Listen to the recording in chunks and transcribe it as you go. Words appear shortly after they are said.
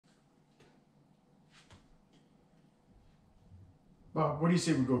Bob, what do you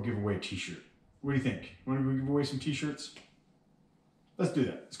say we go give away a t-shirt? What do you think? Want to give away some t-shirts? Let's do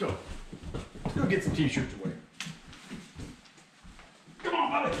that. Let's go. Let's go get some t-shirts away. Come on,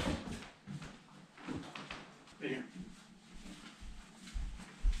 Bobby. There.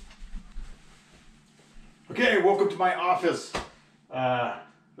 Okay, welcome to my office.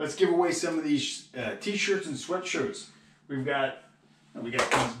 Let's give away some of these t-shirts and sweatshirts. We got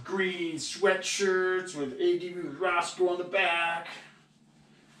these green sweatshirts with ADV with Roscoe on the back.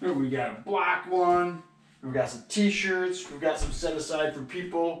 And we got a black one. We've got some t-shirts. We've got some set aside for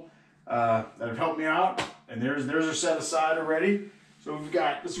people that have helped me out. And there's our set aside already. So we've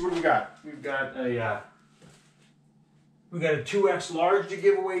got, let's see what we got. We've got a 2X large to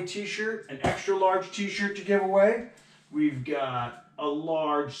give away t-shirt, an extra large t-shirt to give away. We've got a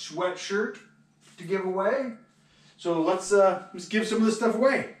large sweatshirt to give away. So let's give some of this stuff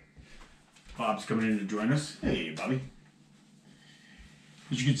away. Bob's coming in to join us. Hey, Bobby.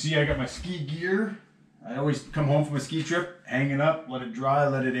 As you can see, I got my ski gear. I always come home from a ski trip, hang it up, let it dry,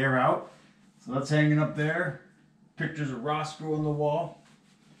 let it air out. So that's hanging up there. Pictures of Roscoe on the wall.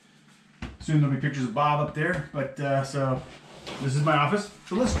 Soon there'll be pictures of Bob up there. But so this is my office.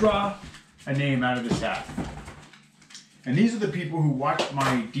 So let's draw a name out of this hat. And these are the people who watched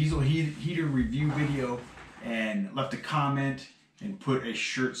my diesel heater review video and left a comment and put a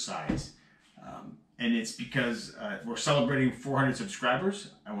shirt size. And it's because we're celebrating 400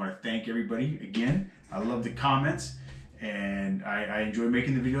 subscribers. I want to thank everybody again. I love the comments and I enjoy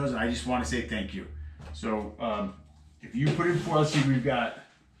making the videos, and I just want to say thank you. So if you put in for, let's see, we've got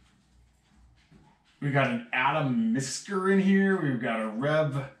an Adam Misker in here. We've got a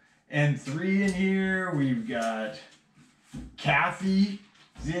Rev N3 in here. We've got Kathy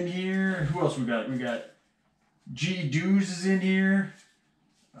is in here. Who else we got? We got G Dews is in here.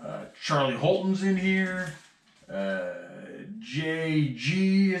 Charlie Holton's in here.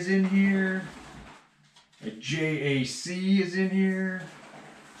 JG is in here. A JAC is in here.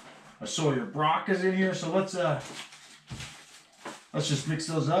 A Sawyer Brock is in here. So let's just mix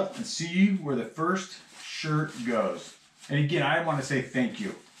those up and see where the first shirt goes. And again, I want to say thank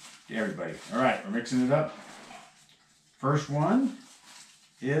you to everybody. All right, we're mixing it up. First one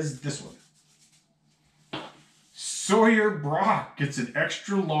is this one. Sawyer Brock gets an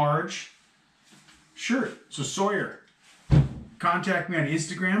extra large shirt. So Sawyer, contact me on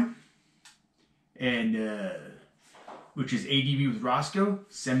Instagram, and which is ADV with Roscoe.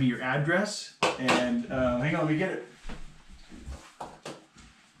 Send me your address, and hang on, let me get it.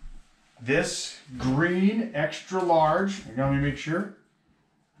 This green extra large, hang on, let me make sure.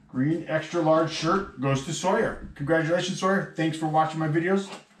 Green extra large shirt goes to Sawyer. Congratulations, Sawyer. Thanks for watching my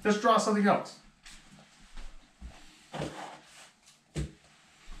videos. Let's draw something else.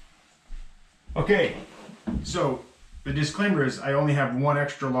 Okay, so the disclaimer is I only have one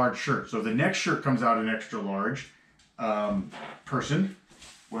extra large shirt. So if the next shirt comes out an extra large person,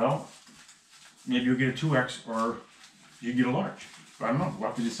 well, maybe you'll get a 2X or you get a large. But I don't know, we'll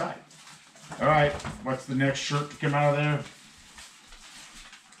have to decide. All right, what's the next shirt to come out of there?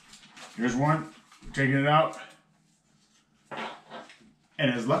 Here's one, taking it out.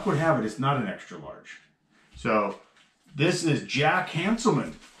 And as luck would have it, it's not an extra large. So this is Jack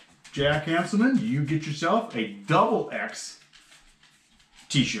Hanselman. Jack Hanselman, you get yourself a XX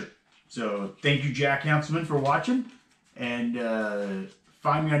t-shirt. So thank you, Jack Hanselman, for watching. And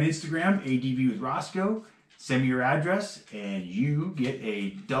find me on Instagram, ADV with Roscoe. Send me your address, and you get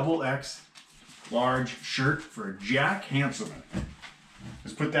a XX large shirt for Jack Hanselman.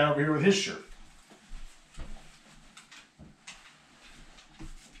 Let's put that over here with his shirt.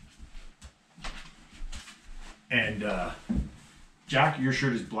 And Jack, your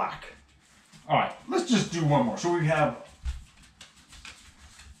shirt is black. All right, let's just do one more. So we have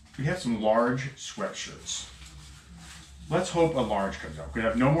some large sweatshirts. Let's hope a large comes out. We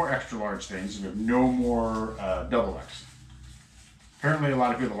have no more extra large things. We have no more double X. Apparently, a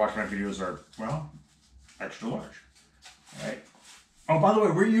lot of people that watch my videos are, well, extra large. All right. Oh, by the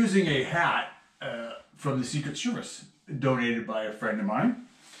way, we're using a hat from the Secret Service, donated by a friend of mine.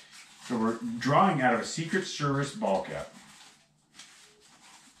 So we're drawing out of a Secret Service ball cap.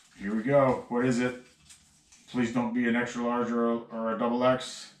 Here we go. What is it? Please don't be an extra large or a double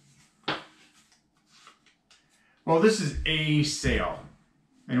X. Well, this is a sale.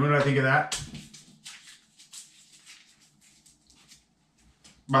 And what do I think of that?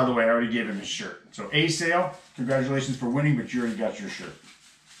 By the way, I already gave him his shirt. So a sale, congratulations for winning, but you already got your shirt.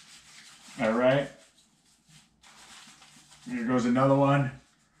 All right. Here goes another one.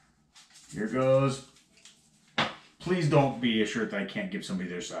 Here goes. Please don't be a shirt that I can't give somebody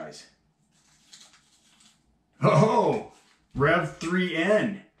their size. Oh, Rev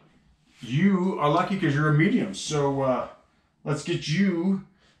 3N. You are lucky because you're a medium. So let's get you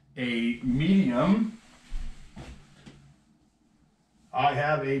a medium. I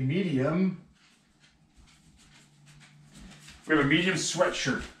have a medium. We have a medium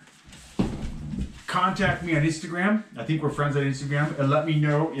sweatshirt. Contact me on Instagram. I think we're friends on Instagram. And let me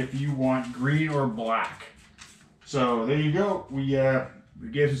know if you want green or black. So there you go. We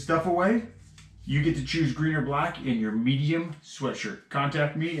gave some stuff away. You get to choose green or black in your medium sweatshirt.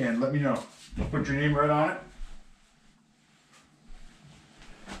 Contact me and let me know. I'll put your name right on it.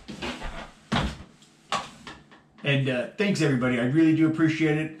 And thanks everybody. I really do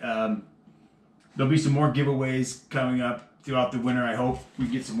appreciate it. There'll be some more giveaways coming up throughout the winter. I hope we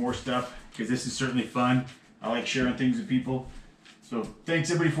get some more stuff because this is certainly fun. I like sharing things with people. So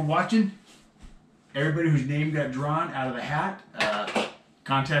thanks everybody for watching. Everybody whose name got drawn out of the hat,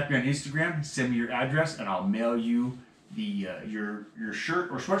 contact me on Instagram, send me your address, and I'll mail you the your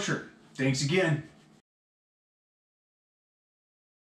shirt or sweatshirt. Thanks again.